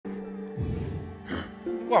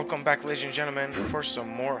Welcome back, ladies and gentlemen, for some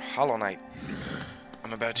more Hollow Knight.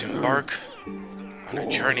 I'm about to embark on a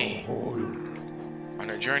journey.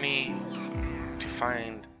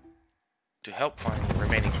 To help find the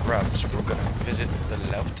remaining grubs. We're gonna visit the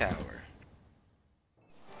Love Tower.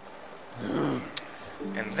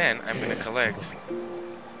 And then I'm gonna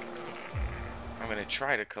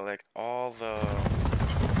try to collect all the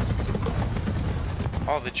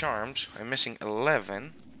charms. I'm missing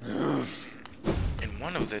 11. And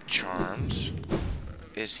one of the charms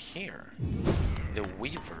is here. The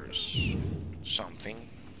Weaver's something.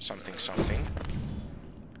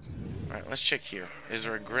 Alright, let's check here. Is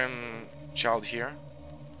there a Grim Child here?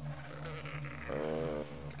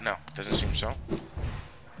 No, doesn't seem so.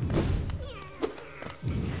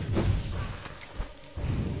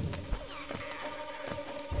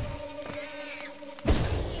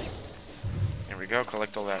 Here we go,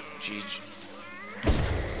 collect all that GG.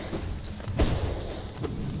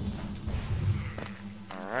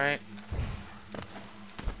 Alright.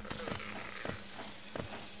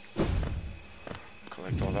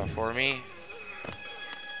 Collect all that for me.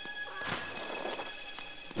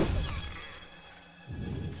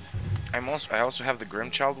 I also have the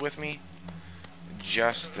Grimchild with me,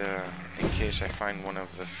 just in case I find one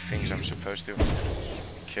of the things I'm supposed to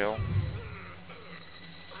kill.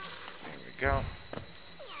 There we go.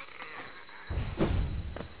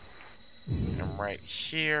 I'm right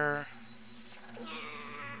here.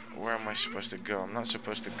 Where am I supposed to go? I'm not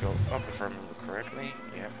supposed to go up if I remember correctly.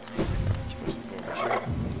 Yep. I'm supposed to go over here.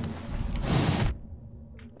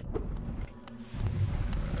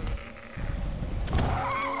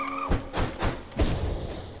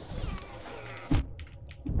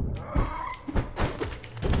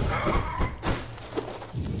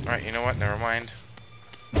 Alright, you know what? Never mind.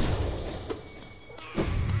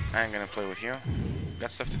 I ain't gonna play with you.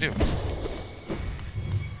 Got stuff to do.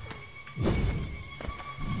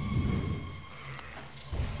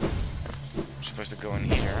 I'm supposed to go in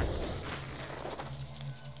here.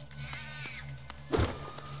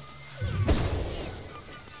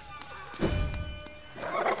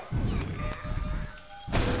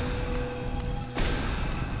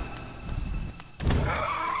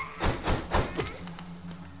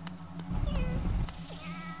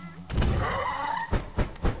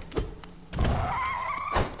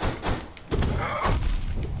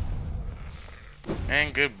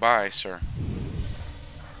 And goodbye, sir.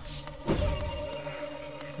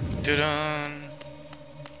 Dun-dun!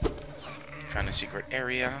 Found a secret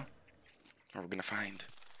area. Where we're gonna find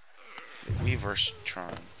the Weaver's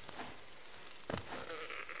Charm.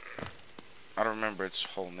 I don't remember its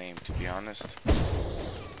whole name, to be honest.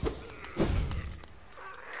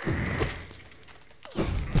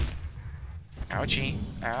 Ouchie.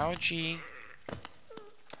 Ouchie.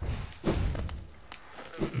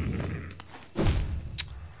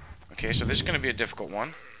 Okay, so this is going to be a difficult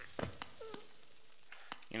one.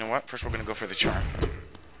 You know what? First we're going to go for the charm.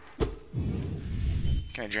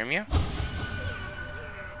 Can I dream you?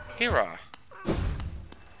 Hira.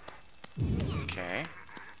 Okay.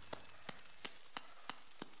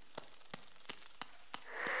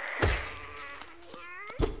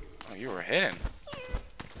 Oh, you were hidden.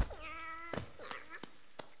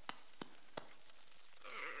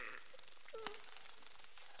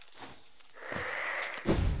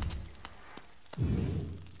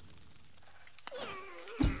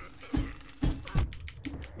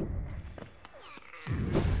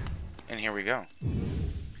 And here we go.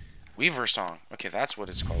 Weaver Song. Okay, that's what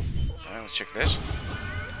it's called. Alright, let's check this.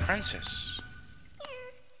 Princess.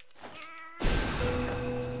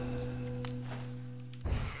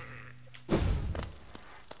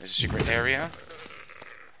 There's a secret area.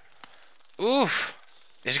 Oof!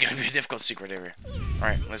 This is gonna be a difficult secret area.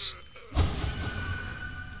 Alright, let's...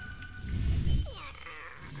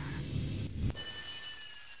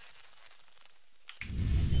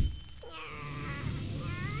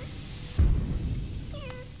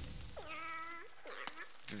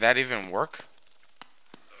 Did that even work?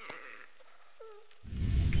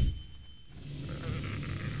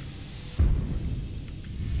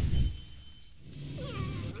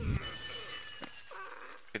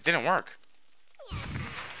 It didn't work.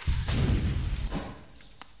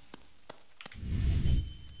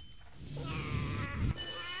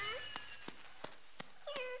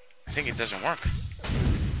 I think it doesn't work.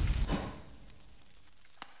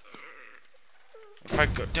 If I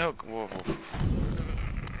go... Whoa.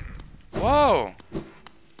 Whoa!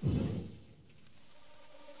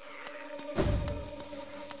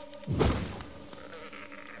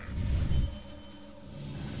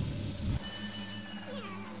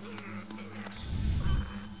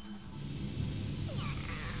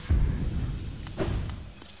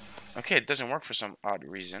 Okay, it doesn't work for some odd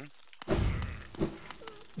reason.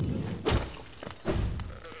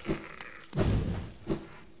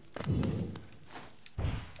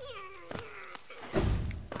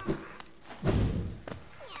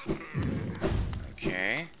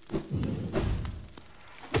 Okay.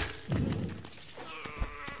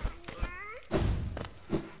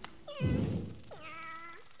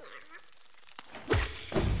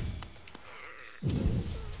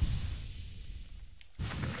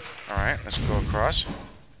 Alright, let's go across.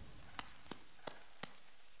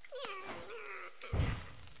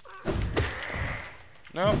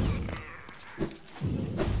 Nope.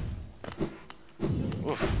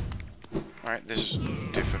 Oof. Alright, this is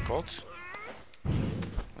difficult.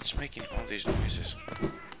 What's making all these noises?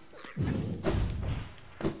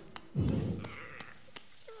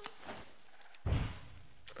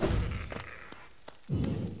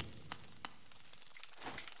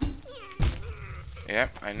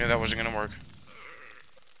 Yep, I knew that wasn't gonna work.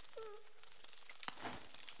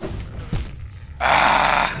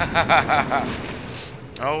 Ah!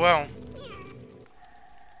 Oh well.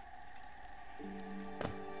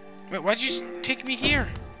 Wait, why'd you take me here?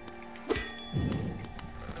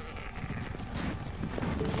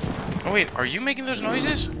 Oh wait, are you making those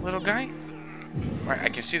noises, little guy? Alright, I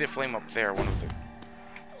can see the flame up there, one of the...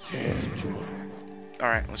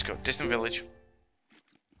 Alright, let's go. Distant village.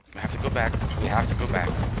 We have to go back. We have to go back.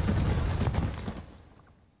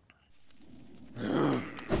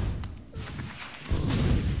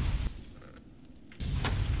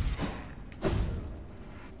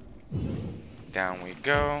 Down we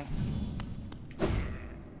go.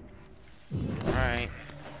 Alright.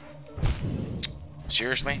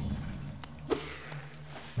 Seriously?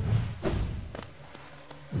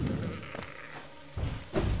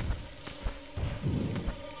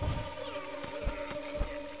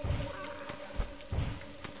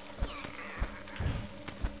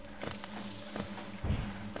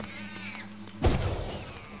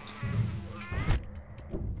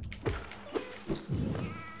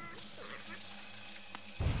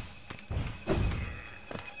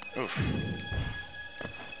 Oof.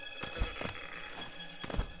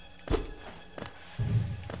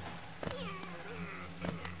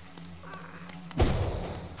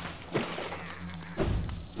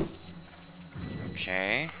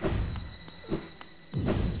 Okay.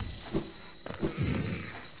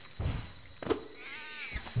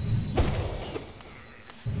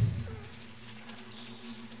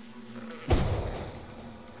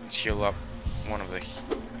 Let's heal up one of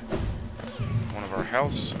our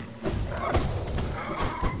healths.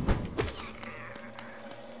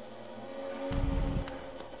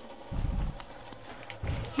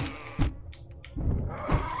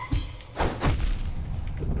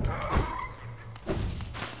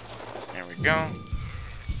 There we go.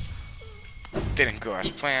 Didn't go as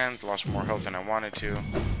planned. Lost more health than I wanted to.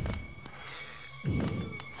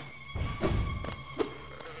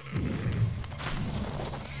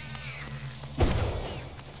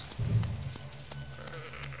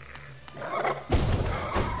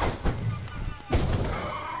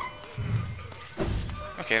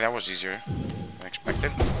 Okay, that was easier than expected.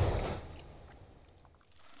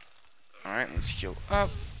 Alright, let's heal up.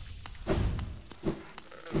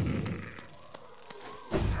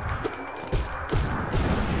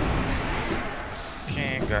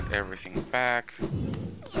 Okay, got everything back.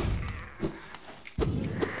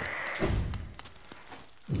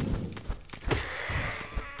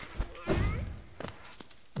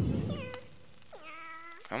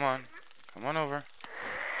 Come on. Come on over.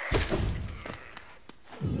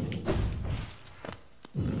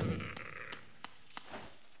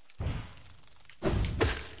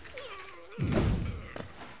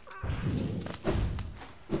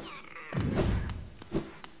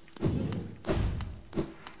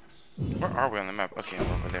 Where are we on the map? Okay,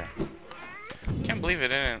 we're over there. Can't believe it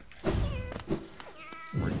didn't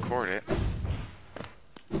record it.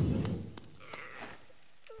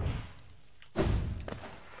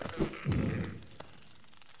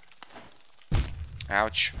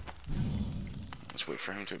 Ouch. Let's wait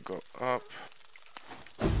for him to go up.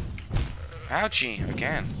 Ouchie,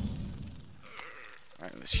 again.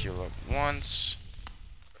 Alright, let's heal up once.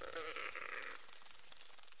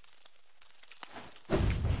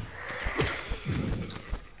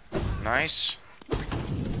 Nice.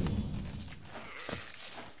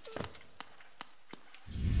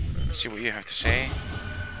 Let's see what you have to say.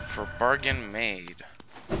 For bargain made.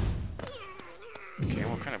 Okay,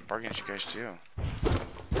 what kind of bargains you guys do?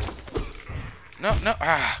 No, no,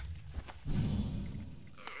 ah!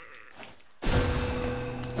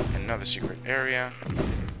 Another secret area.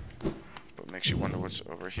 But Makes you wonder what's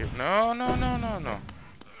over here. No, no, no, no, no.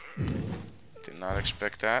 Did not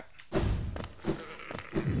expect that.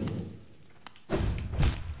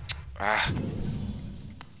 Ah.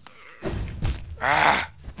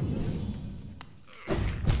 Ah.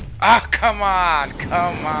 Ah, come on.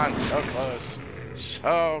 Come on. So close.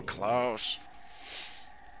 So close.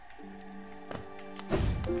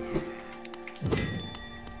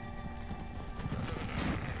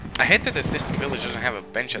 I hate that the distant village doesn't have a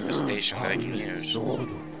bench at the station that I can use.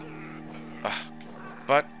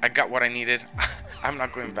 But I got what I needed. I'm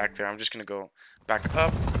not going back there. I'm just gonna go back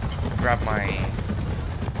up, grab my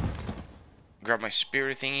spear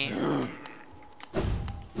thingy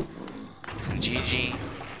from Gigi,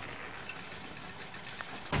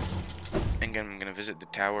 and then I'm gonna visit the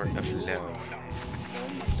Tower of Love.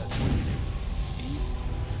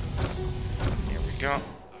 Here we go.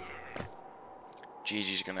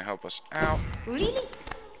 Gigi's gonna help us out. Really?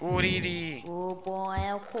 Really? Oh boy,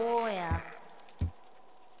 oh boy.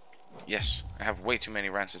 Yes, I have way too many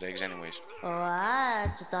rancid eggs anyways.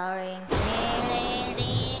 What? Starring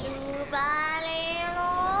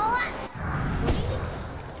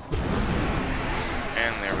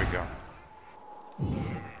And there we go.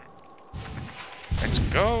 Let's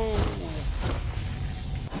go!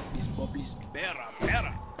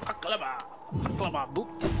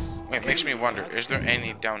 Wait, it makes me wonder, is there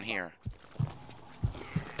any down here?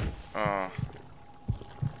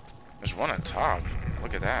 There's one on top.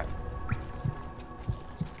 Look at that.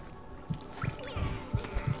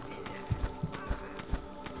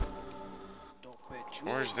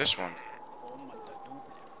 Where's this one?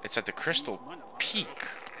 It's at the Crystal Peak.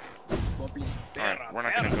 Alright, we're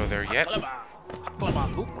not gonna go there yet.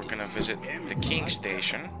 We're gonna visit the King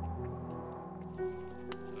Station.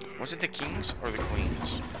 Was it the Kings or the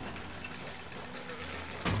Queens?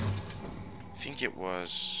 I think it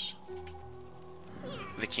was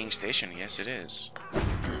the King Station. Yes, it is.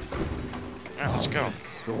 Alright, let's go.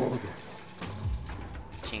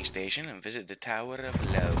 King Station and visit the Tower of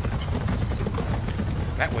Love.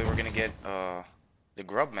 That way we're gonna get the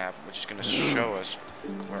grub map, which is gonna show us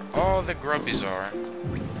where all the grubbies are.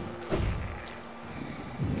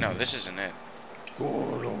 No, this isn't it.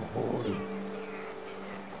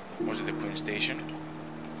 Was it the Queen Station?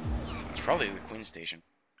 It's probably the Queen Station.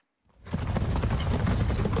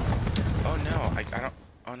 Oh no, I don't.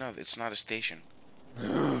 Oh no, it's not a station.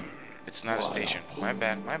 It's not a station. My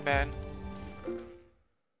bad, my bad.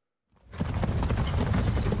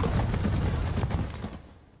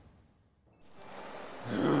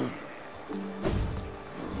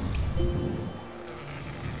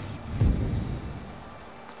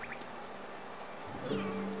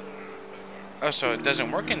 Oh, so it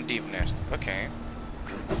doesn't work in Deep Nest. Okay.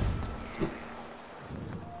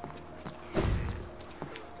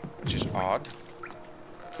 Which is odd.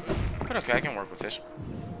 But okay, I can work with this.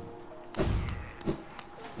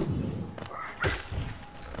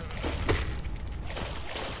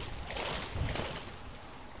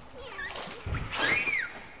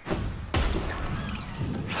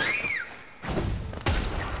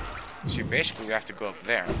 See, basically we have to go up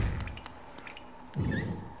there.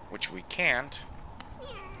 Which we can't.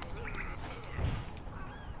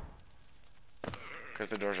 Because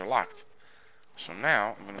the doors are locked. So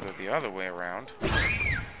now, I'm going to go the other way around.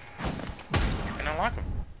 And unlock them.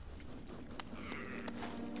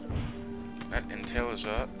 That entails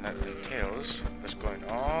us going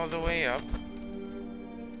all the way up.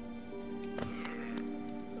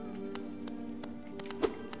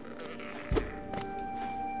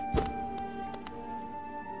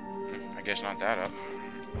 I guess not that up.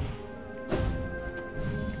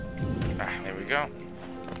 Ah, there we go.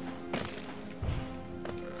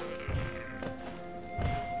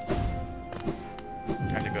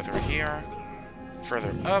 Have to go through here.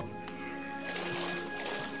 Further up.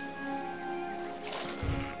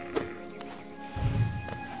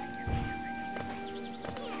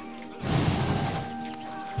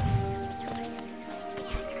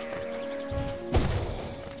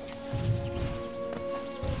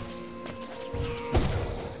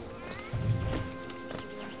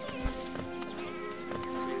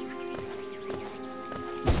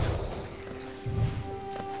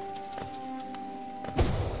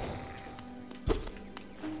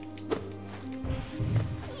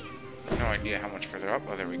 Idea how much further up.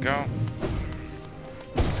 Oh, there we go.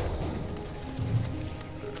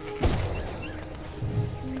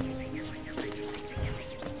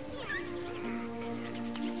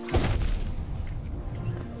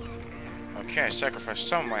 Okay, I sacrificed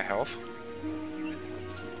some of my health.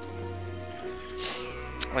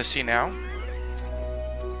 Let's see now.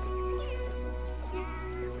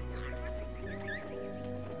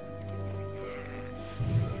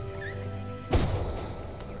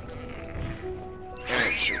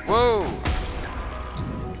 Shoot. Whoa!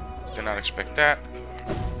 Did not expect that.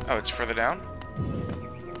 Oh, it's further down?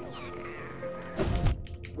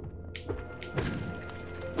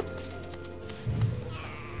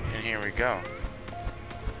 And here we go.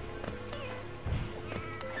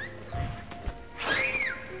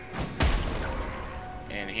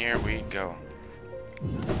 And here we go.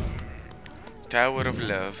 Tower of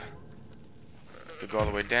Love. If we go all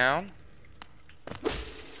the way down,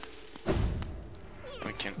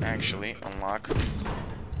 we can actually unlock the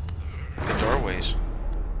doorways.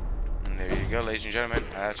 And there you go, ladies and gentlemen.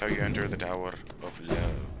 That's how you enter the Tower of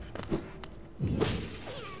Love.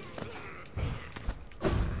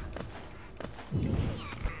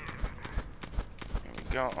 Here we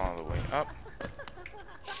go, all the way up.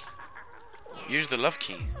 Use the love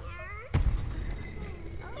key.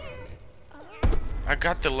 I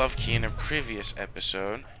got the love key in a previous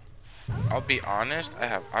episode. I'll be honest,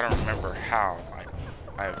 I don't remember how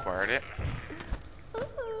I acquired it.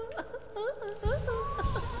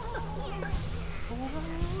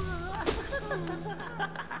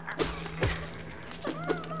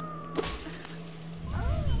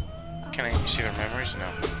 Can I see their memories? No.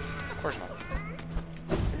 Of course not.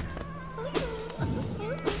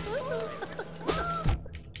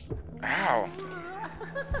 Ow!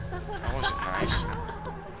 That wasn't nice.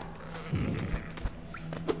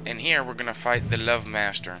 And here we're gonna fight the Love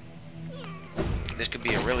Master. This could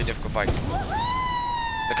be a really difficult fight.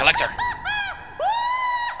 The Collector!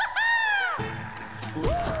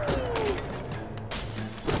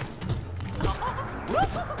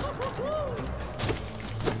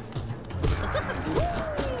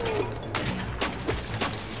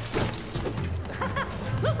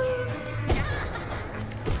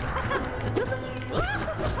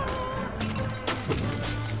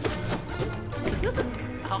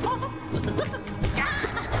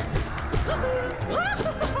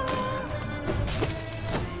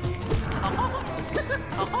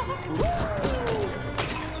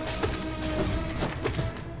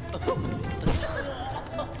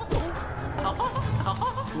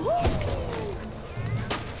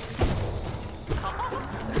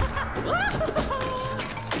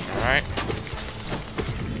 Alright.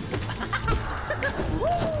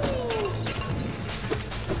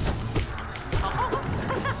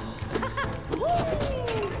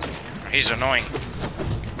 He's annoying.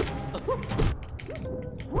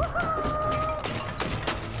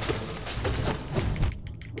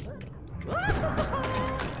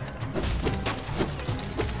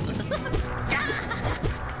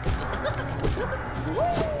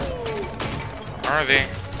 Are they?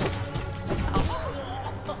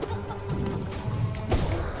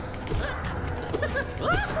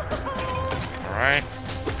 Alright.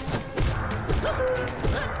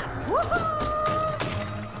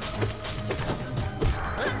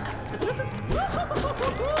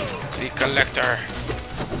 The Collector.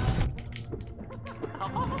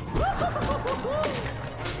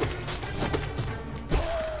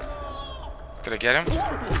 Did I get him?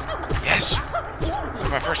 Yes! That was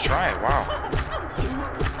my first try, wow.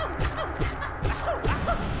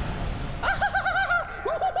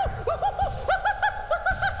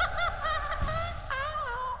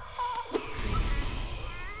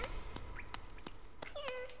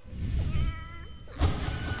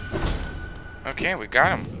 Okay, we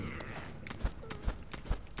got him.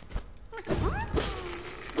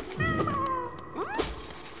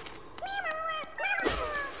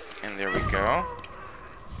 And there we go.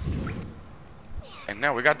 And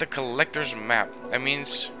now we got the Collector's map. That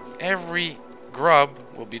means every grub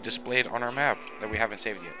will be displayed on our map that we haven't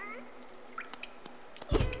saved yet.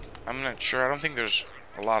 I'm not sure. I don't think there's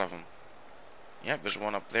a lot of them. Yep, there's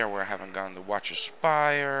one up there where I haven't gone. The Watcher's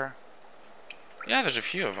Spire. Yeah, there's a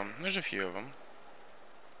few of them. There's a few of them.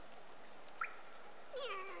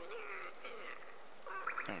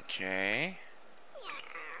 Okay.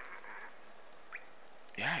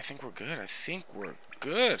 Yeah, I think we're good. I think we're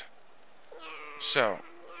good. So,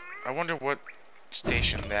 I wonder what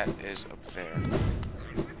station that is up there.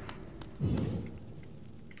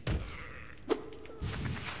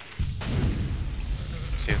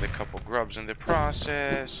 Saved a couple grubs in the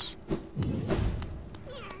process.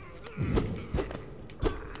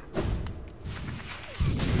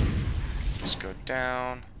 Let's go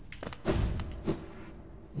down.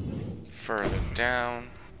 Further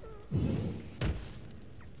down.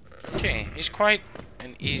 Okay, he's quite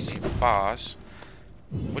an easy boss.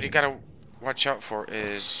 What you gotta watch out for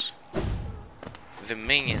is the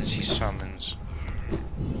minions he summons.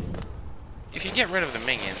 If you get rid of the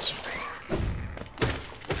minions,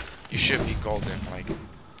 you should be golden. Like,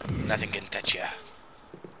 nothing can touch ya.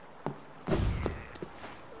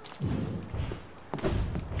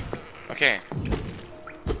 Okay.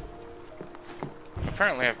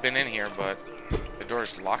 Apparently I've been in here, but the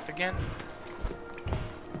door's locked again.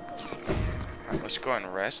 Alright, let's go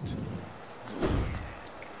and rest.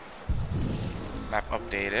 Map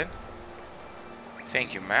updated.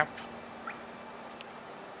 Thank you, map.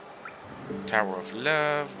 Tower of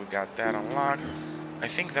Love, we got that unlocked. I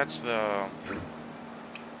think that's the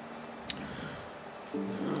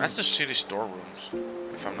city storerooms,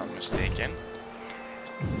 if I'm not mistaken.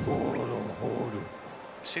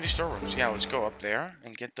 City storerooms, yeah, let's go up there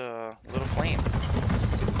and get the little flame.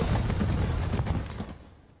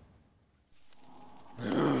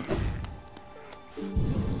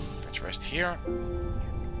 Let's rest here.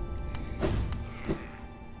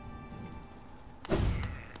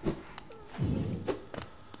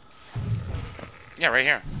 Yeah, right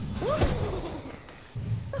here.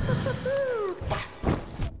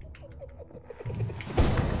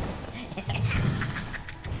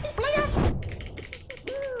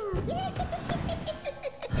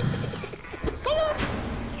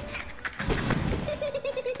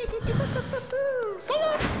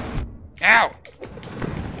 Ow!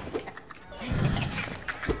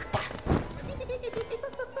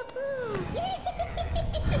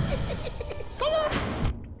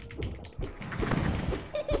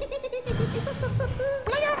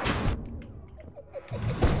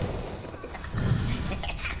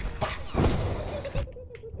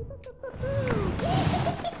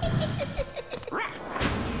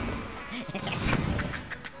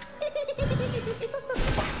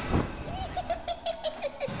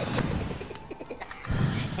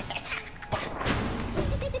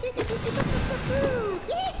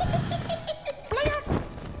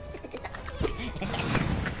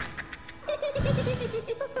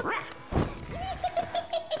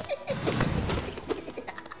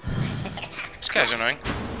 This guy's annoying.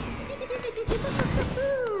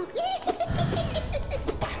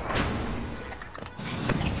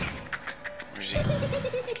 Where's he?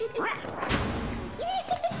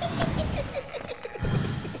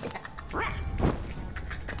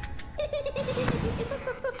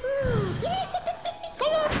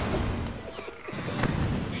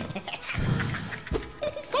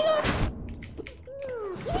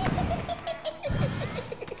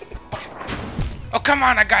 Oh, come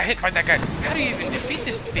on, I got hit by that guy. How do you even defeat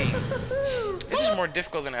this thing? This is more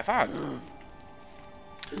difficult than I thought.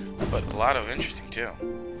 But a lot of interesting, too.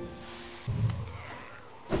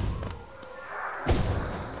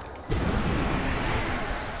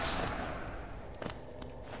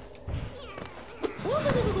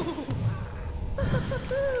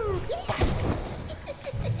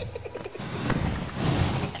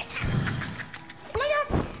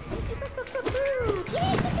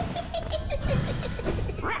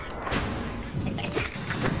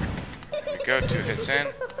 Go, 2 hits in.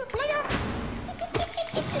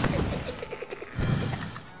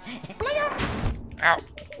 Ow.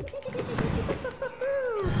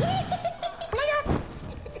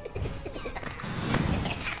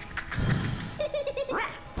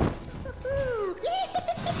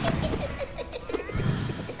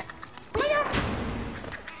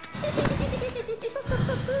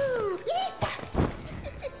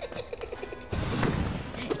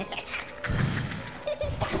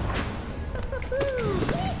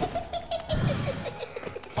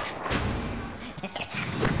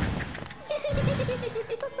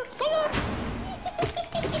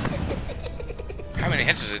 How many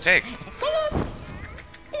hits does it take?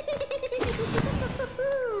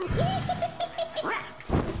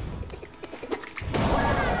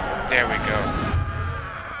 There we go.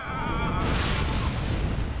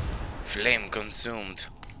 Flame consumed.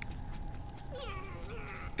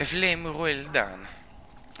 The flame well done.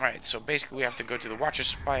 Alright, so basically we have to go to the Watcher's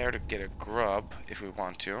Spire to get a grub if we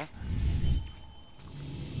want to.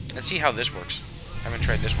 Let's see how this works. I haven't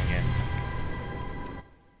tried this one yet.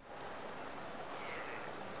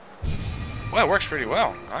 Well, it works pretty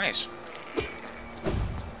well. Nice.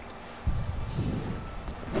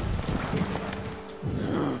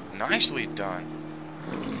 Nicely done.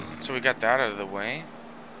 So we got that out of the way.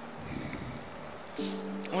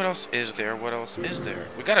 What else is there? What else is there?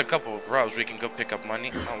 We got a couple of grubs. We can go pick up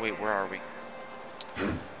money. Oh, wait, where are we?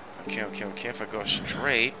 Okay. If I go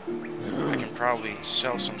straight, I can probably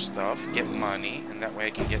sell some stuff, get money, and that way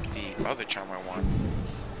I can get the other charm I want.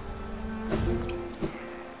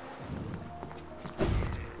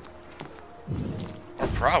 Or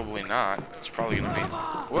probably not. It's probably gonna be...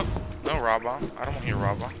 Whoop! No Rabba. I don't want your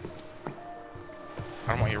Rabba. I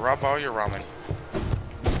don't want your Rabba or your ramen.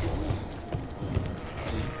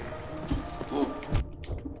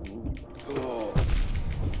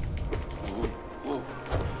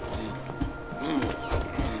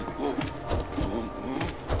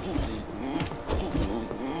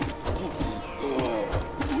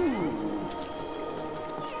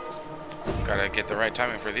 get the right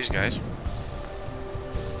timing for these guys.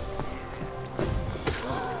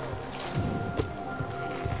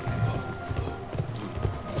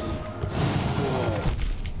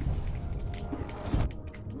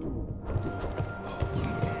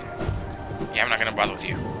 Yeah, I'm not gonna bother with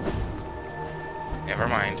you. Never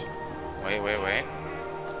mind. Wait.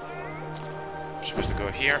 I'm supposed to go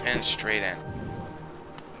here and straight in.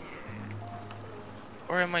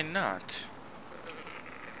 Or am I not?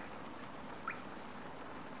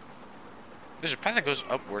 There's a path that goes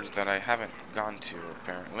upwards that I haven't gone to,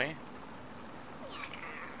 apparently.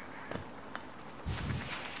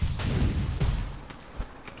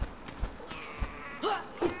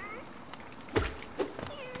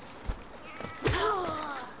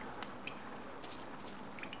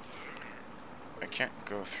 I can't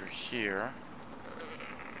go through here.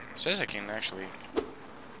 It says I can actually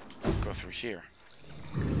go through here.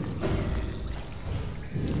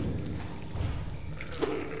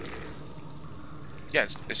 Yeah,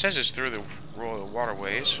 it says it's through the royal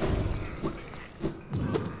waterways.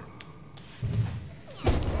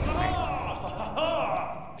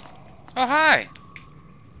 Oh, hi!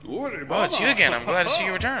 Oh, it's you again. I'm glad to see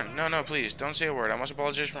you return. No, please, don't say a word. I must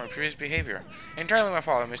apologize for my previous behavior. Entirely my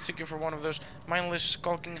fault. I mistook you for one of those mindless,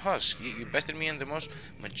 skulking husks. You bested me in the most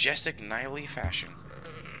majestic, knightly fashion.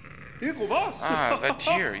 Ah, that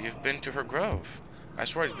tear. You've been to her grove. I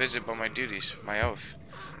swore I'd visit by my duties, my oath.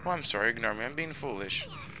 Oh, I'm sorry. Ignore me. I'm being foolish.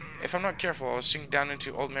 If I'm not careful, I'll sink down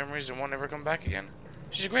into old memories and won't ever come back again.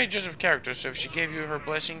 She's a great judge of character, so if she gave you her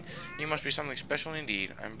blessing, you must be something special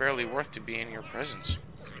indeed. I'm barely worth to be in your presence.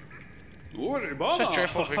 Such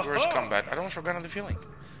joyful, vigorous combat. I don't forget the feeling.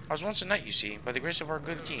 I was once a knight, you see. By the grace of our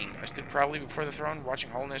good king, I stood proudly before the throne,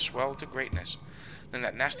 watching holiness swell to greatness. Then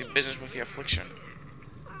that nasty business with the affliction.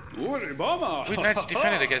 We knights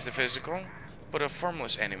defended against the physical, but a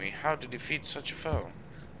formless enemy. How to defeat such a foe?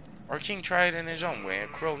 Our king tried in his own way. A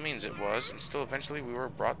cruel means it was, and still eventually we were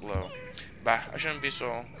brought low. Bah, I shouldn't be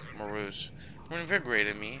so morose. You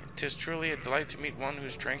invigorated me. 'Tis truly a delight to meet one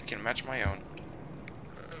whose strength can match my own.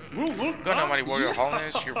 Go now, mighty warrior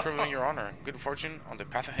Holiness, you're proving your honor. Good fortune on the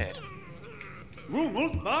path ahead.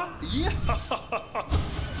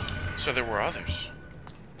 So there were others.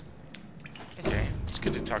 Okay, it's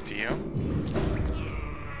good to talk to you.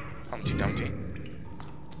 Humpty Dumpty.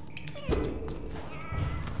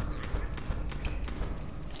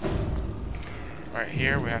 Right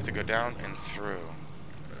here, we have to go down and through.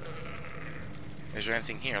 Is there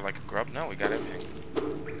anything here, like a grub? No, we got everything.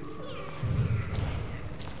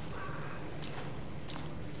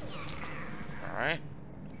 Alright.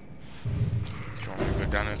 If you want me to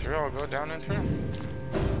go down and through, I'll go down and through.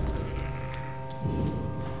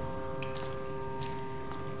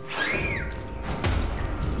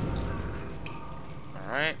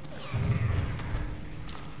 Alright.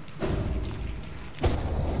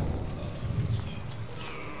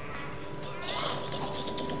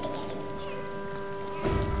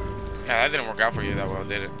 Yeah, that didn't work out for you that well,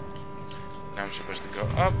 did it? Now I'm supposed to go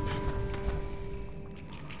up.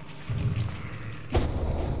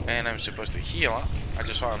 And I'm supposed to heal. I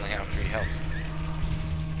just saw I only have 3 health.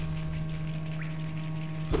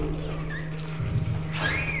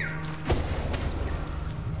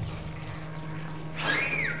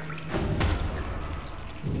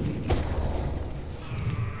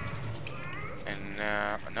 And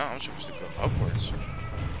no, I'm supposed to go upwards.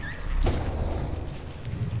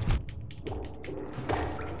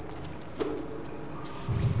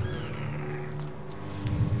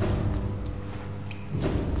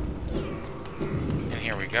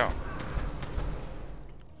 Go.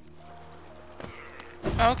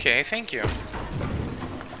 Okay, thank you.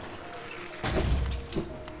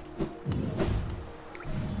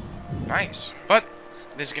 Nice. But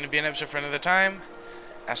this is going to be an episode for another time.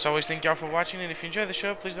 As always, thank y'all for watching, and if you enjoyed the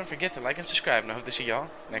show, please don't forget to like and subscribe, and I hope to see y'all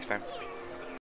next time.